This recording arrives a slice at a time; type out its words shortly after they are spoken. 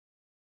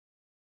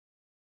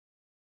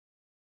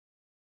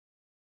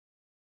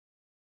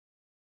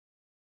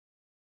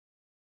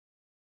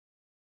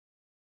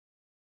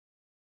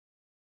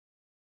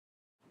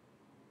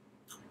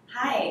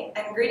Hi,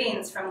 and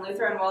greetings from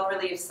Lutheran World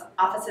Relief's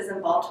offices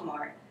in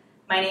Baltimore.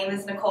 My name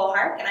is Nicole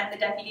Hark, and I'm the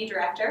Deputy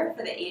Director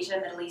for the Asia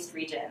Middle East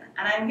region,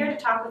 and I'm here to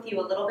talk with you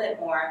a little bit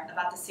more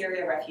about the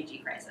Syria refugee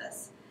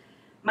crisis.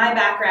 My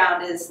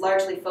background is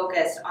largely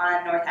focused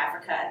on North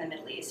Africa and the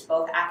Middle East,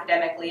 both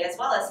academically as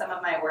well as some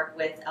of my work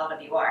with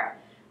LWR.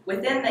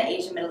 Within the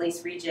Asia Middle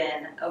East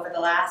region, over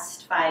the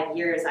last 5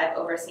 years, I've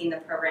overseen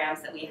the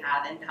programs that we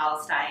have in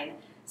Palestine,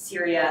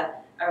 Syria,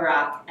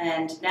 Iraq,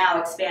 and now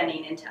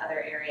expanding into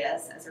other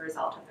areas as a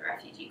result of the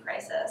refugee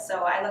crisis.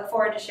 So I look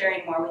forward to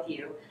sharing more with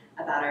you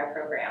about our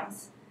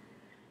programs.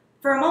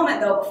 For a moment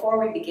though, before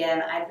we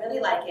begin, I'd really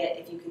like it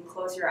if you can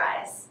close your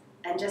eyes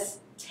and just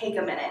take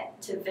a minute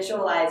to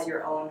visualize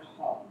your own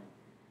home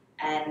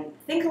and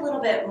think a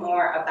little bit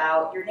more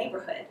about your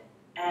neighborhood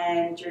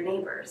and your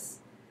neighbors.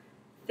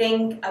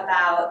 Think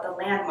about the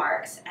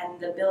landmarks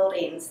and the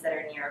buildings that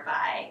are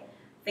nearby.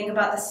 Think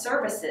about the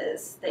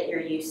services that you're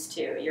used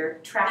to, your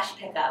trash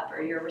pickup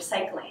or your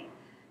recycling,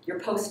 your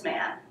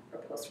postman or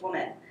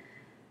postwoman.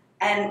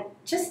 And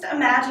just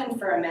imagine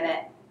for a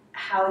minute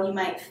how you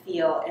might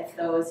feel if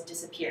those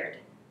disappeared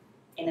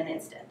in an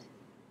instant.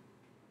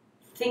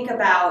 Think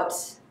about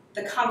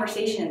the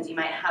conversations you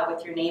might have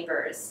with your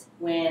neighbors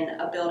when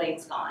a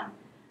building's gone,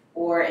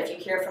 or if you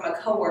hear from a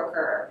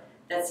coworker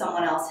that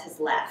someone else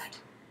has left.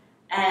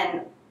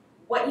 And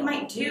what you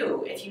might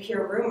do if you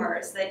hear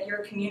rumors that your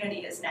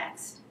community is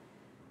next.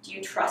 Do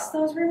you trust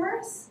those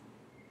rumors?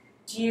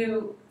 Do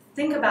you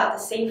think about the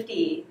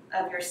safety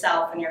of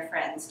yourself and your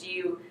friends? Do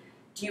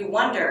you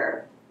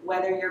wonder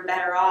whether you're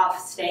better off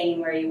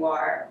staying where you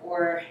are,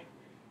 or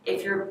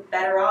if you're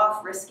better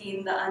off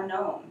risking the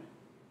unknown,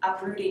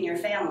 uprooting your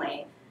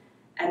family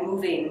and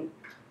moving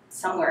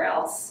somewhere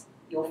else?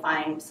 You'll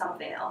find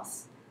something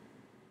else.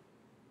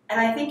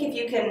 And I think if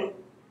you can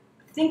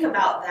think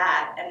about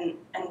that and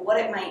what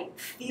it might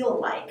feel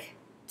like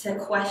to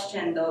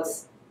question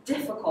those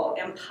difficult,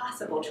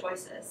 impossible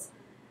choices,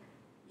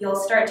 you'll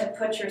start to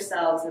put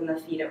yourselves in the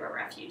feet of a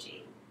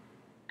refugee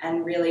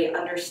and really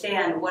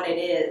understand what it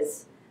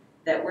is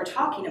that we're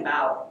talking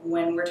about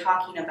when we're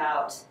talking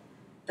about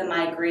the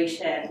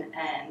migration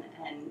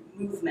and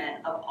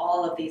movement of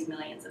all of these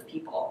millions of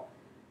people.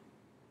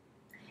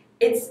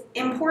 It's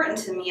important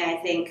to me, I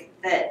think,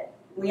 that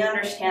we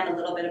understand a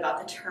little bit about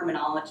the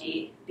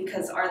terminology,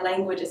 because our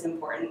language is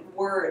important,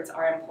 words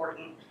are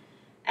important,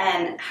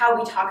 and how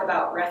we talk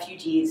about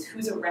refugees,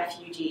 who's a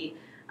refugee,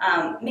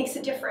 makes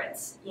a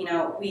difference. You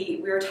know,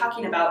 we were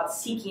talking about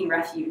seeking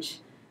refuge,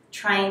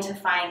 trying to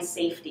find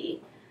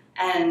safety,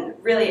 and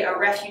really a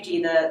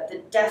refugee,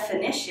 the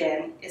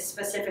definition is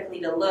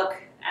specifically to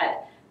look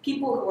at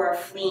people who are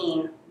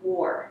fleeing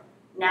war,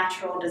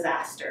 natural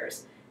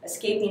disasters,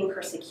 escaping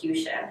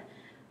persecution.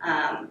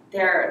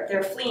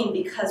 They're fleeing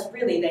because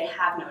really they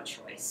have no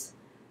choice.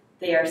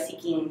 They are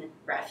seeking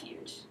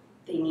refuge.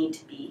 They need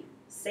to be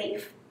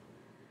safe.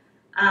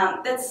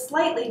 That's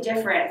slightly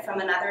different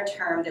from another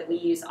term that we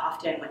use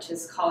often, which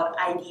is called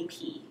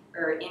IDP,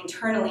 or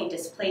internally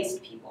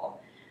displaced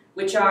people,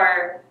 which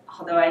are,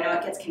 although I know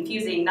it gets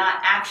confusing, not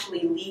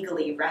actually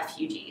legally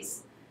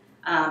refugees.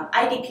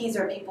 IDPs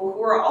are people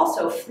who are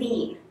also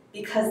fleeing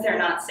because they're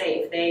not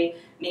safe. They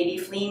may be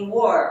fleeing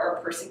war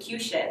or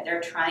persecution. They're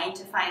trying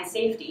to find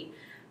safety,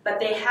 but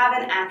they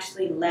haven't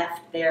actually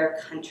left their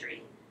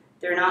country.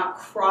 They're not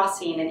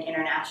crossing an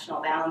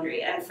international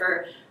boundary. And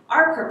for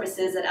our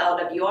purposes at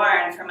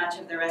LWR and for much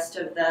of the rest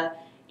of the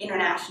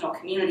international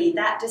community,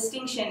 that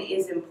distinction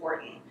is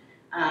important,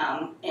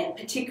 and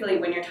particularly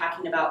when you're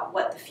talking about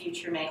what the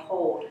future may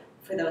hold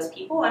for those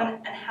people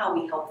and how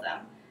we help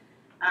them.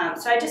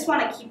 So I just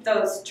want to keep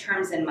those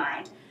terms in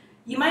mind.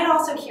 You might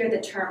also hear the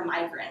term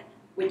migrant,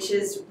 which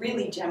is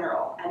really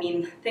general. I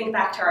mean, think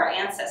back to our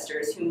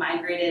ancestors who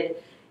migrated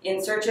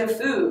in search of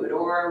food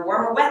or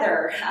warmer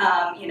weather,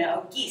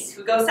 geese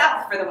who go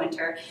south for the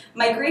winter.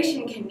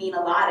 Migration can mean a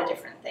lot of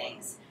different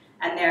things.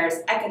 And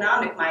there's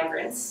economic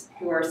migrants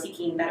who are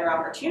seeking better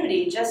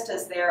opportunity, just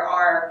as there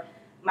are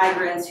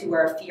migrants who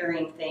are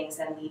fearing things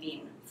and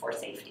leaving for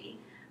safety.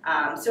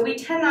 So we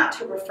tend not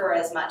to refer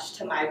as much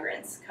to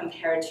migrants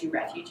compared to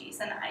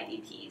refugees and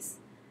IDPs.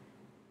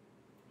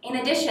 In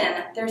addition,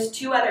 there's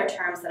two other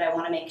terms that I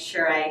want to make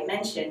sure I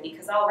mention,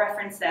 because I'll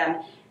reference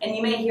them, and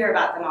you may hear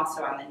about them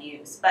also on the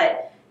news.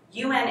 But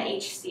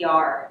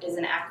UNHCR is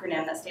an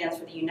acronym that stands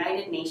for the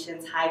United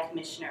Nations High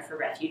Commissioner for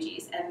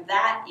Refugees, and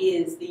that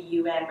is the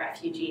UN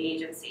Refugee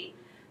Agency.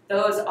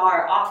 Those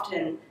are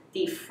often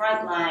the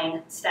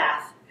frontline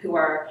staff who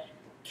are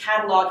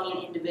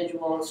cataloging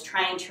individuals,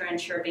 trying to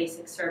ensure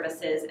basic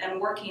services, and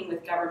working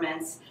with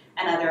governments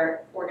and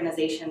other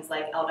organizations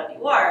like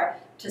LWR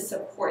to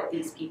support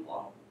these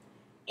people.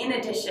 In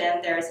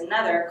addition, there is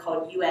another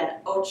called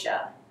UN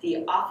OCHA,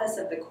 the Office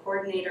of the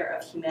Coordinator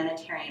of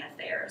Humanitarian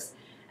Affairs.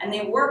 And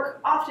they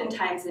work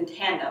oftentimes in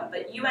tandem,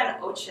 but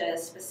UN OCHA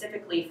is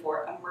specifically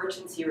for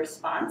emergency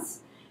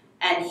response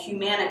and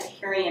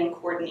humanitarian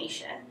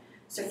coordination.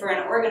 So for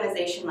an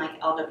organization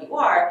like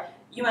LWR,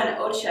 UN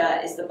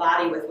OCHA is the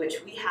body with which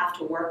we have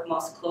to work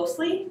most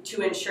closely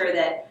to ensure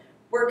that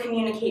we're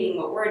communicating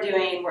what we're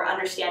doing, we're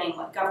understanding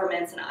what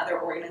governments and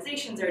other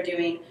organizations are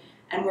doing,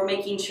 and we're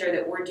making sure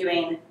that we're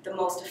doing the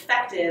most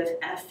effective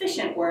and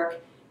efficient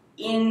work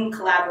in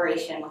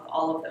collaboration with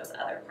all of those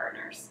other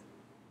partners.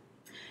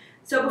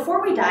 So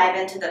before we dive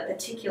into the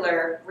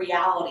particular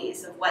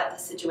realities of what the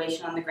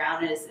situation on the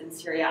ground is in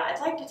Syria, I'd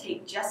like to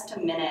take just a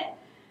minute,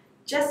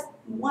 just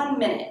 1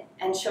 minute,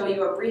 and show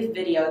you a brief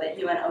video that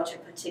UN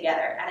OCHA put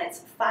together. And it's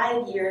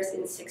 5 years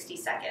in 60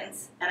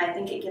 seconds. And I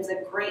think it gives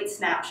a great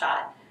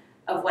snapshot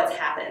of what's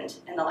happened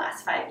in the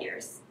last 5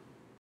 years.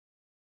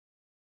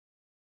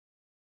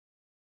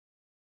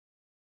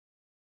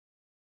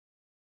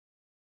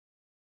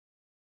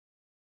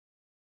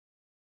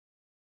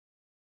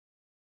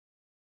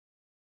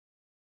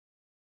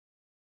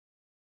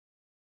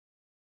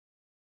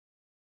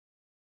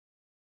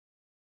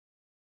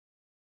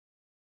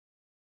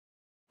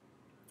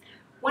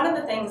 One of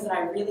the things that I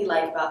really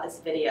like about this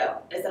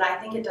video is that I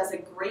think it does a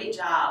great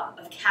job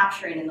of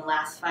capturing in the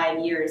last 5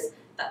 years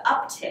the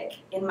uptick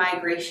in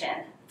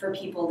migration for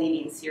people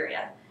leaving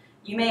Syria.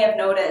 You may have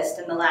noticed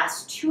in the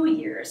last 2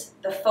 years,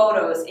 the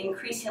photos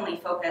increasingly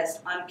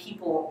focused on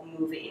people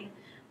moving,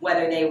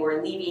 whether they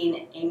were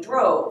leaving in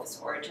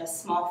droves or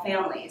just small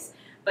families.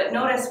 But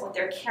notice what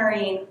they're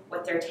carrying,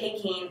 what they're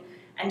taking,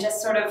 and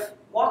just sort of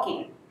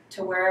walking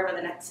to wherever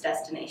the next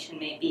destination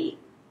may be.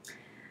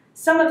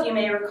 Some of you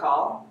may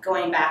recall,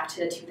 going back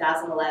to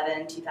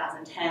 2011,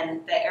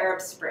 2010, the Arab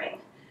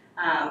Spring,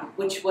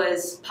 which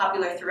was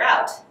popular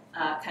throughout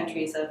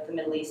countries of the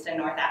Middle East and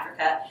North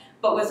Africa,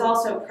 but was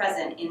also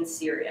present in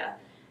Syria.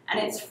 And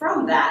it's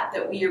from that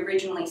that we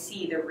originally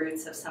see the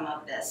roots of some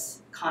of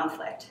this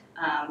conflict.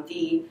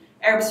 The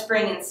Arab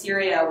Spring in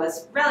Syria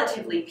was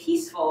relatively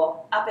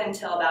peaceful up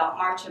until about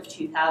March of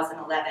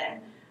 2011,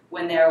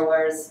 when there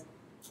was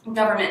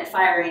government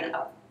firing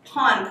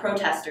upon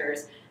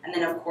protesters, and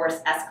then of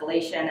course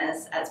escalation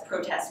as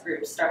protest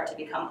groups start to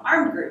become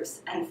armed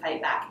groups and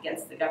fight back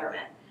against the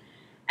government.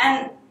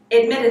 And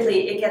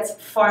admittedly, it gets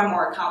far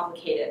more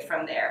complicated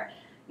from there.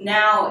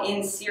 Now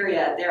in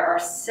Syria, there are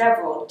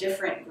several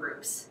different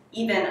groups.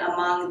 Even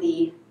among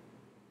the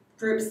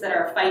groups that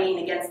are fighting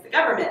against the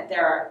government,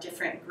 there are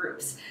different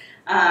groups.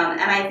 And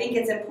I think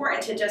it's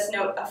important to just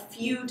note a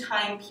few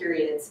time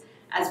periods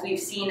as we've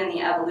seen in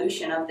the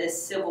evolution of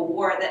this civil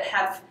war that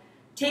have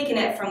taken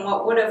it from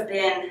what would have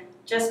been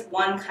just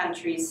one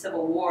country's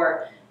civil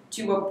war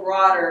to a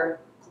broader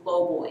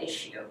global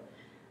issue.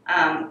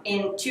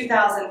 In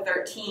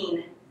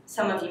 2013,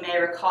 some of you may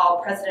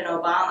recall, President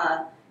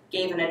Obama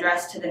gave an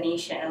address to the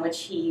nation in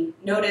which he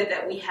noted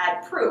that we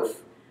had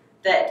proof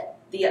that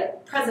the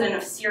president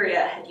of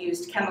Syria had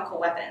used chemical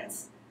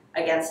weapons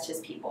against his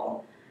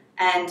people.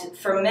 And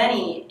for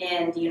many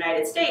in the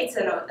United States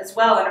and as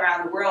well and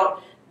around the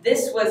world,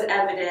 this was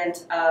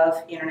evidence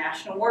of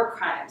international war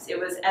crimes. It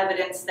was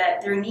evidence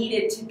that there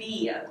needed to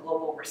be a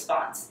global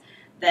response.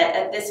 That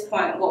at this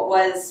point, what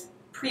was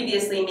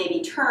previously maybe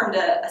termed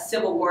a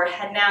civil war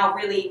had now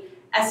really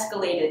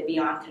escalated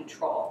beyond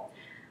control.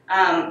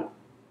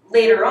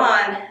 Later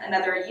on,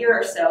 another year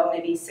or so,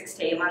 maybe 6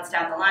 to 8 months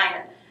down the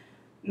line,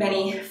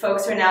 many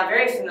folks are now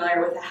very familiar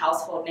with the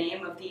household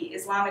name of the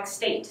Islamic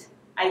State,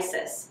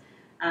 ISIS.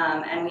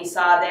 And we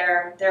saw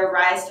their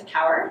rise to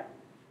power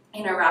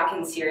in Iraq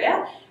and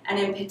Syria, and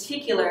in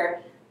particular,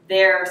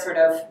 their sort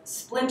of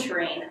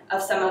splintering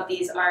of some of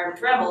these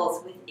armed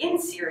rebels within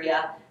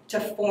Syria to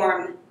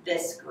form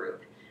this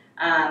group.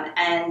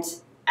 And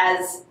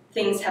as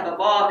things have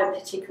evolved, and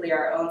particularly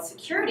our own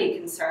security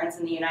concerns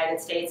in the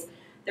United States,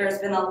 there's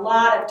been a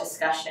lot of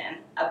discussion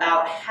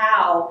about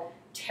how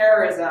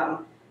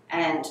terrorism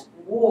and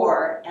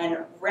war and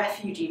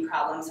refugee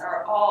problems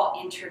are all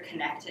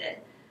interconnected.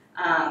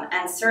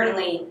 And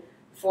certainly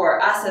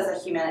for us as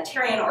a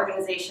humanitarian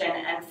organization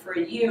and for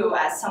you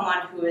as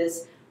someone who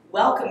is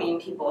welcoming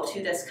people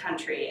to this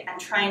country and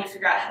trying to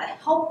figure out how to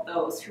help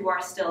those who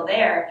are still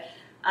there,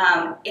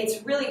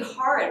 it's really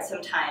hard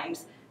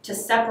sometimes to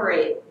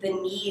separate the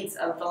needs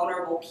of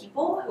vulnerable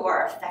people who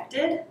are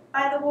affected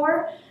by the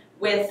war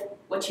with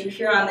what you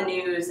hear on the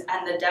news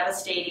and the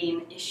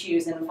devastating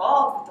issues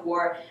involved with the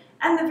war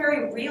and the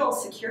very real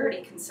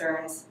security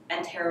concerns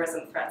and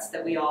terrorism threats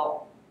that we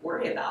all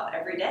worry about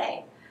every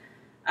day.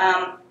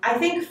 I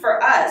think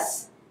for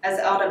us as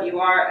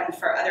LWR and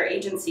for other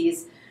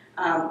agencies,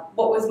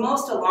 what was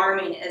most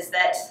alarming is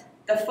that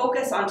the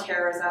focus on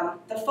terrorism,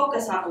 the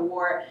focus on the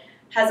war,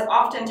 has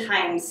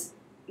oftentimes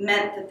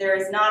meant that there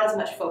is not as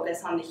much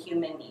focus on the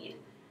human need.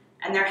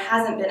 And there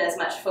hasn't been as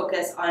much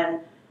focus on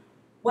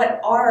what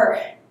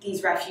are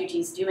these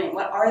refugees doing?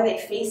 What are they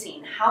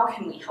facing? How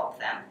can we help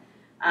them?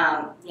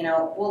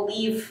 We'll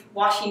leave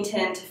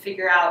Washington to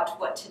figure out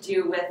what to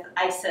do with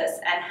ISIS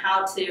and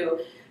how to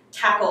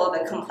tackle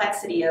the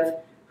complexity of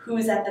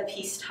who's at the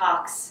peace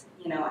talks,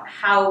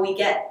 how we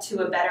get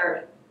to a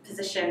better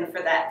position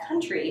for that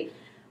country.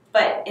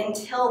 But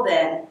until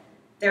then,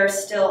 there are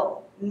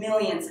still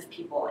millions of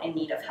people in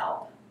need of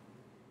help.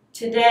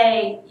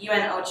 Today,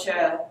 UN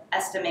OCHA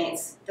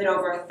estimates that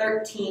over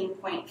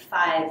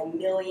 13.5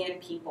 million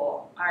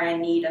people are in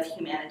need of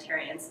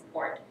humanitarian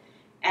support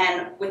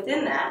And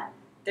within that,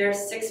 there's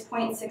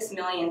 6.6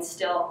 million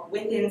still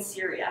within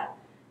Syria,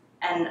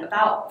 and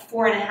about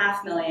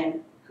 4.5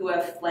 million who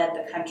have fled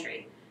the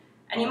country.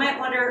 And you might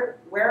wonder,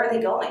 where are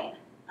they going?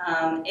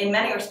 In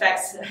many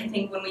respects, I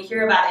think when we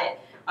hear about it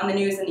on the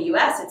news in the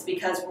US, it's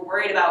because we're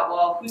worried about,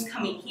 well, who's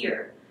coming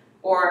here?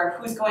 Or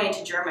who's going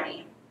to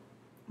Germany?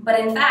 But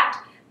in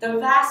fact, the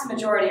vast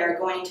majority are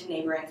going to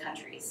neighboring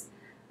countries.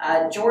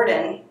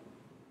 Jordan,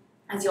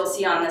 as you'll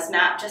see on this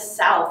map, just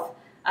south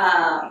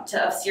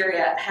of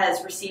Syria,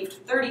 has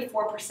received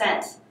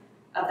 34%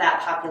 of that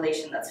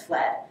population that's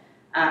fled.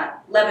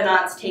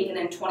 Lebanon's taken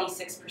in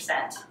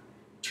 26%,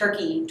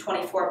 Turkey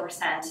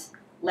 24%,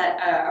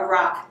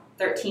 Iraq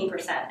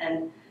 13%.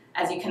 And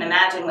as you can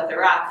imagine with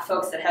Iraq,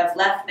 folks that have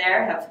left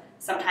there have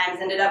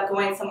sometimes ended up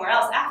going somewhere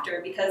else after,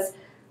 because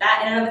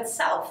that in and of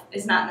itself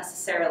is not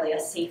necessarily a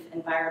safe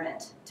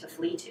environment to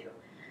flee to.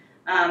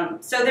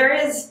 So there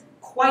is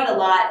quite a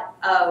lot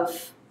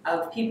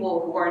of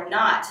people who are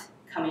not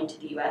coming to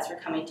the US or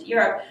coming to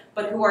Europe,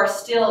 but who are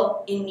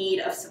still in need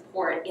of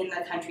support in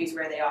the countries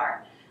where they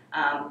are.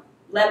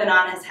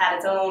 Lebanon has had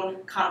its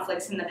own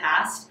conflicts in the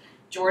past.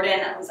 Jordan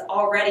was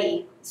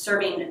already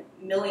serving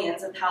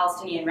millions of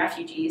Palestinian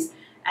refugees,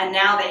 and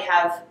now they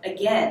have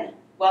again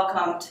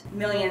welcomed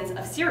millions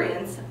of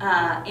Syrians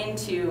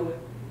into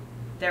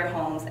their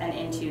homes and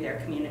into their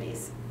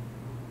communities.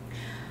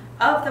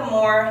 Of the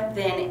more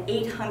than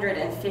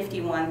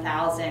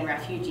 851,000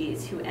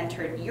 refugees who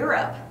entered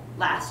Europe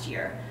last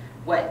year,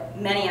 what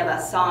many of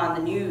us saw on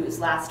the news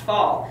last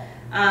fall,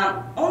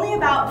 only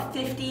about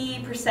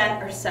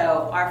 50% or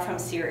so are from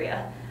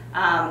Syria.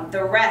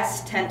 The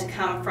rest tend to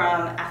come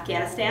from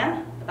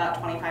Afghanistan,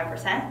 about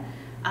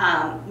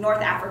 25%.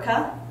 North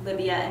Africa,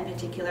 Libya in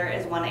particular,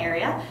 is one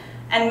area,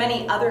 and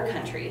many other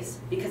countries,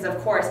 because of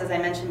course, as I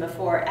mentioned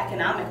before,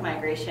 economic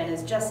migration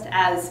is just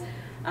as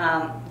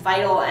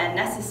vital and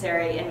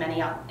necessary in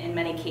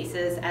many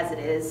cases as it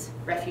is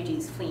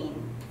refugees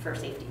fleeing for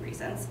safety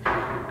reasons.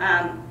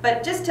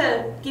 But just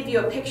to give you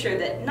a picture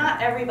that not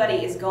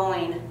everybody is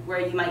going where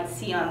you might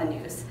see on the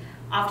news.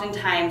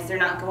 Oftentimes they're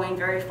not going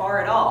very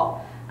far at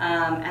all,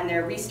 and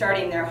they're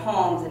restarting their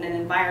homes in an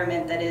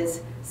environment that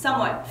is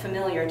somewhat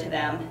familiar to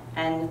them,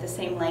 and with the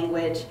same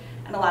language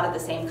and a lot of the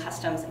same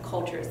customs and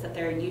cultures that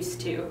they're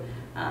used to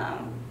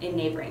in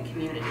neighboring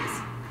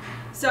communities.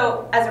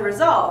 So as a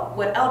result,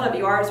 what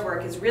LWR's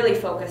work is really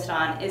focused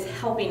on is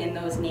helping in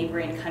those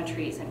neighboring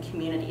countries and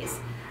communities.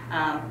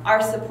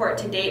 Our support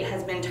to date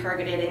has been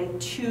targeted in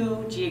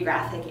 2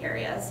 geographic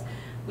areas.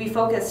 We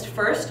focused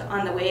first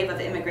on the wave of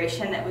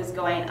immigration that was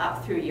going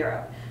up through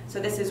Europe.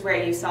 So this is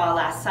where you saw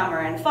last summer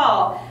and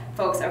fall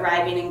folks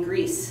arriving in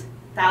Greece,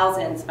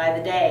 thousands by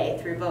the day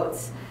through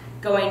boats,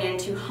 going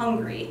into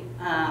Hungary,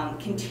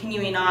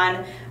 continuing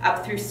on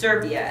up through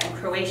Serbia and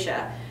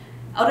Croatia.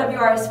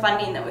 LWR's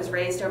funding that was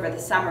raised over the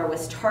summer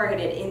was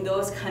targeted in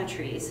those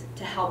countries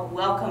to help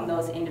welcome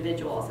those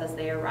individuals as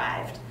they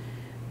arrived.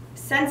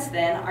 Since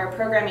then, our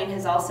programming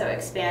has also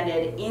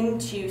expanded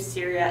into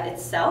Syria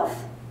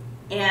itself,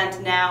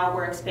 and now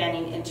we're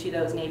expanding into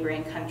those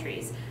neighboring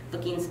countries,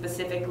 looking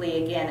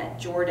specifically again at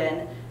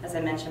Jordan, as I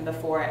mentioned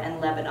before,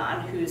 and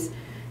Lebanon, whose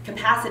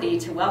capacity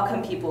to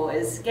welcome people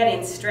is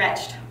getting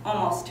stretched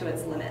almost to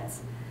its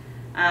limits.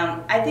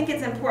 I think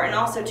it's important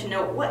also to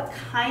note what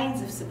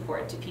kinds of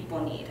support do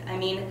people need. I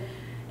mean,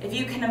 if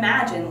you can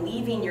imagine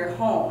leaving your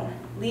home,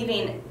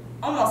 leaving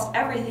almost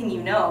everything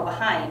you know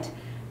behind,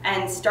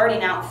 and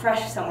starting out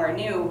fresh somewhere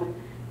new,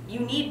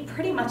 you need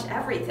pretty much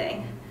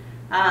everything.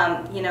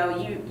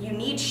 You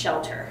need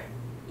shelter,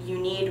 you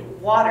need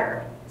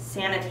water,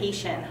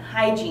 sanitation,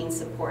 hygiene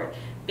support,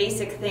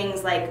 basic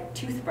things like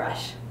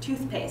toothbrush,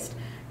 toothpaste.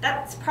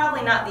 That's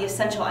probably not the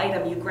essential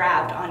item you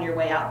grabbed on your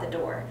way out the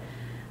door.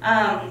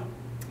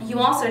 You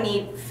also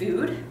need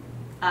food,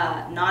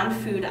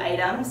 non-food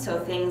items, so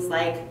things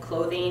like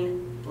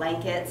clothing,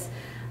 blankets.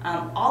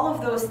 All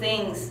of those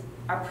things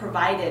are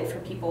provided for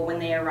people when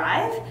they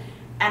arrive,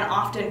 and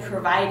often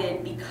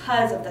provided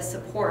because of the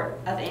support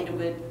of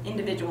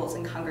individuals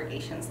and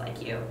congregations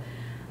like you.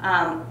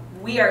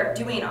 We are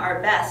doing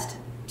our best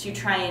to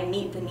try and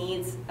meet the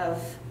needs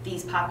of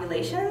these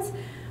populations,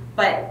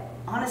 but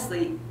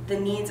honestly, the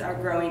needs are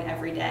growing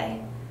every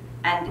day.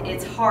 And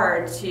it's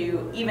hard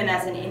to, even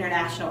as an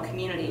international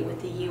community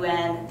with the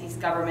UN, these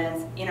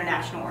governments,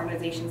 international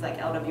organizations like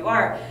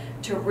LWR,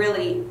 to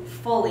really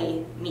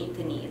fully meet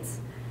the needs.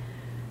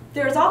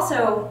 There's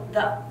also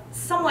the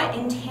somewhat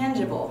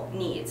intangible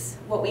needs,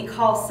 what we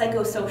call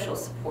psychosocial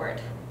support.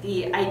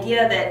 The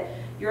idea that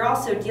you're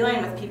also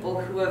dealing with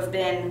people who have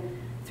been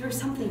through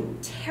something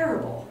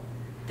terrible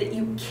that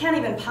you can't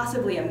even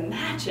possibly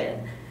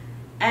imagine,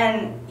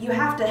 and you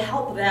have to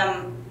help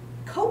them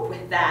cope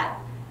with that,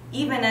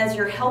 even as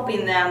you're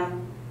helping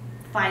them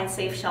find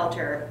safe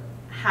shelter,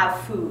 have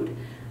food,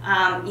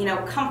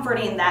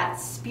 comforting that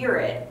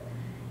spirit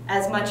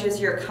as much as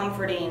you're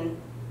comforting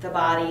the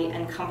body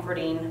and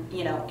comforting,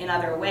 in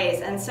other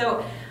ways. And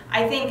so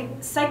I think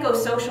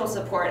psychosocial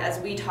support, as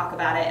we talk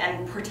about it,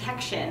 and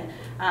protection,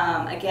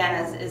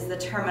 again, is the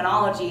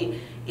terminology,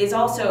 is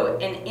also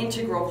an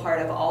integral part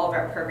of all of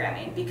our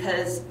programming,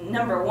 because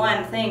number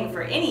one thing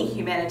for any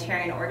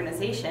humanitarian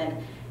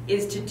organization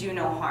is to do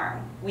no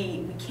harm.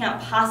 We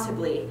can't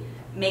possibly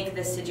make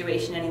this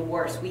situation any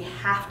worse. We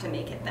have to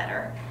make it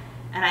better.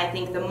 And I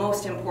think the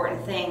most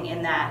important thing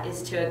in that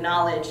is to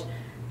acknowledge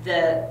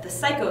the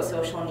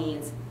psychosocial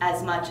needs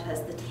as much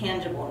as the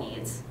tangible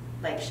needs,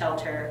 like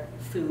shelter,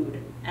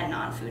 food, and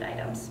non-food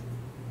items.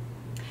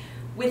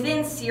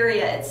 Within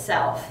Syria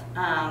itself,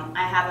 I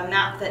have a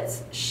map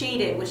that's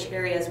shaded which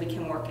areas we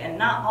can work in.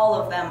 Not all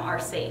of them are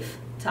safe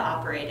to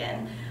operate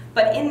in,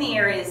 but in the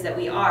areas that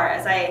we are,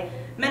 as I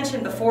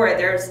mentioned before,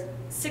 there's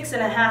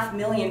 6.5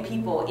 million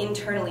people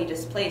internally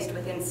displaced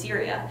within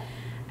Syria,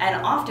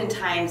 and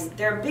oftentimes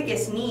their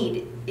biggest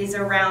need is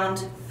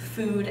around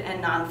food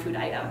and non-food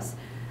items.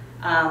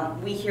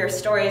 We hear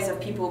stories of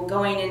people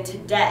going into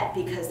debt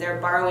because they're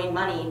borrowing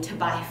money to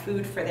buy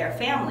food for their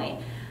family.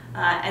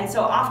 And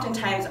so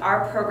oftentimes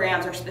our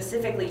programs are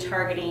specifically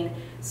targeting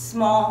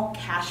small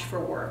cash for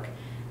work.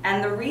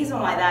 And the reason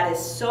why that is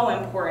so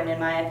important, in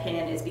my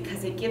opinion, is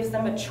because it gives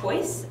them a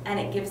choice and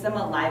it gives them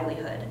a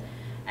livelihood.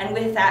 And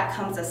with that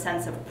comes a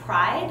sense of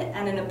pride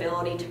and an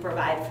ability to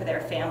provide for their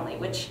family,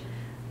 which,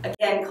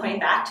 again, going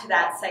back to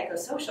that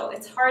psychosocial,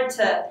 it's hard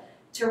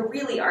to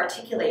really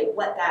articulate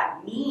what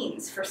that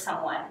means for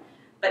someone,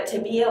 but to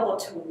be able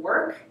to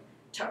work,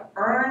 to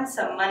earn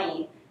some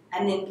money,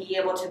 and then be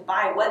able to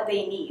buy what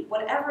they need,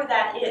 whatever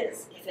that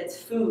is, if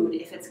it's food,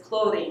 if it's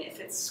clothing,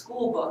 if it's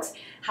school books,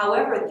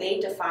 however they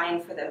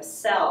define for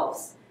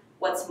themselves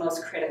what's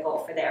most critical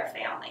for their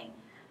family.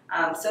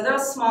 So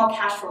those small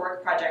cash for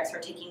work projects are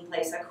taking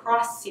place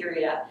across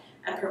Syria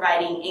and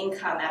providing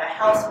income at a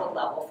household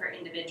level for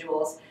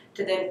individuals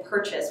to then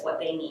purchase what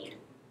they need.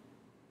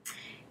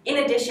 In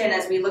addition,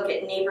 as we look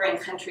at neighboring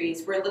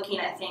countries, we're looking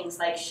at things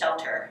like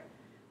shelter,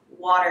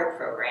 water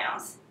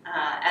programs,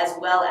 as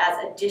well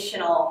as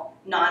additional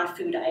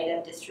non-food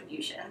item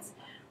distributions.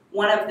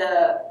 One of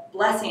the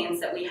blessings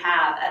that we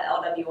have at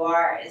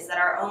LWR is that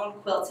our own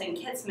Quilts and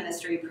Kits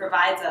ministry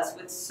provides us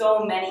with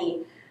so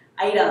many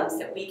items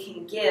that we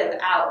can give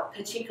out,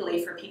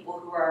 particularly for people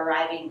who are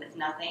arriving with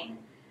nothing.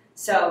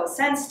 So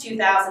since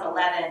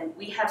 2011,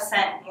 we have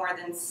sent more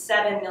than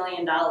 $7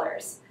 million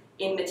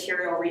in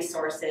material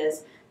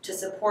resources to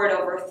support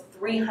over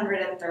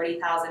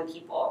 330,000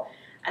 people.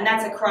 And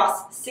that's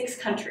across 6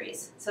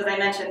 countries. So as I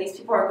mentioned, these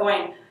people are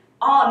going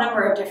all a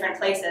number of different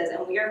places,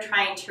 and we are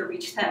trying to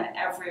reach them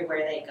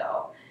everywhere they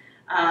go.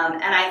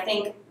 And I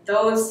think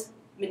those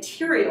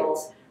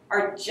materials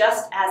are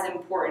just as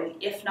important,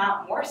 if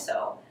not more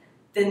so,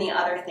 than the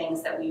other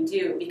things that we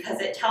do,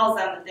 because it tells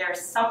them that there's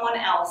someone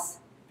else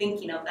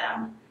thinking of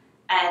them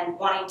and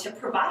wanting to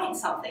provide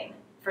something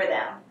for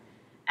them.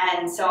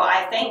 And so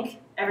I thank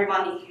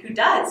everybody who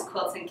does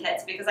Quilts and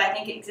Kits, because I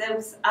think it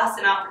gives us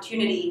an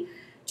opportunity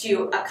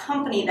to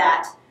accompany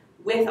that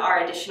with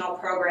our additional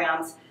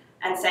programs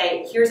and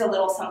say, here's a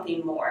little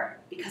something more,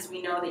 because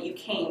we know that you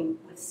came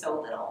with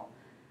so little.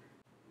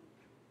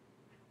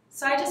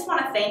 So I just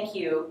want to thank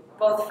you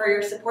both for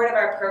your support of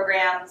our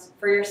programs,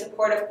 for your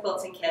support of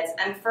Quilts and Kits,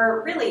 and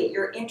for really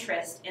your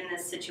interest in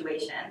this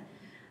situation.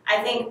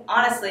 I think,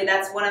 honestly,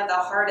 that's one of the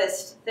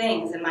hardest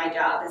things in my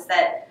job, is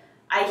that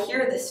I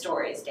hear the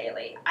stories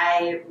daily.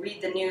 I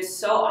read the news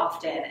so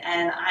often,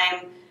 and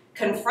I'm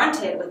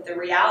confronted with the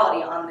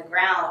reality on the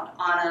ground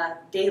on a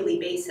daily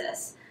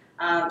basis.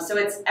 So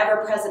it's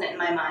ever present in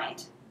my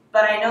mind.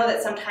 But I know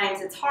that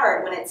sometimes it's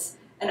hard when it's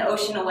an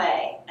ocean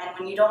away and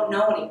when you don't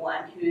know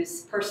anyone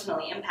who's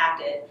personally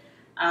impacted.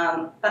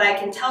 But I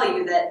can tell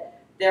you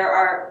that there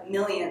are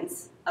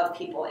millions of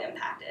people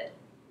impacted.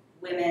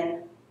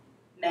 Women,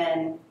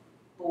 men,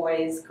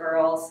 boys,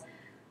 girls,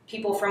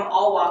 people from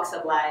all walks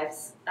of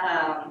lives,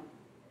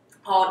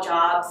 all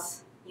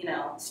jobs,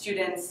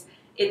 students.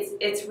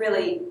 It's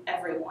really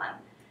everyone.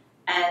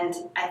 And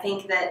I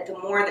think that the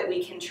more that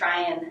we can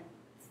try and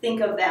think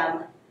of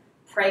them,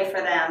 pray for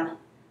them,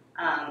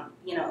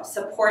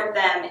 support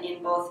them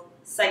in both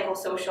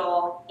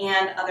psychosocial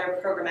and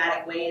other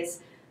programmatic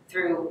ways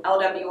through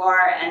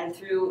LWR and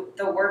through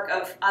the work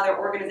of other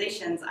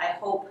organizations, I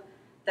hope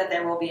that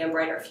there will be a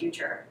brighter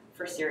future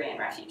for Syrian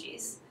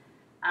refugees.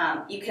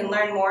 You can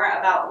learn more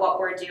about what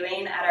we're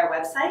doing at our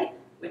website,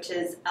 which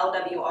is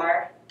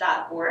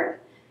lwr.org.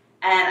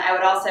 And I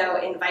would also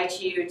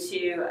invite you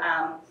to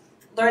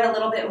learn a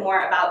little bit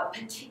more about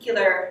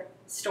particular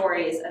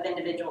stories of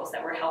individuals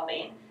that we're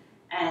helping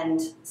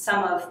and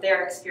some of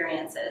their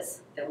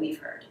experiences that we've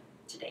heard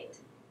to date.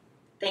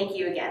 Thank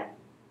you again.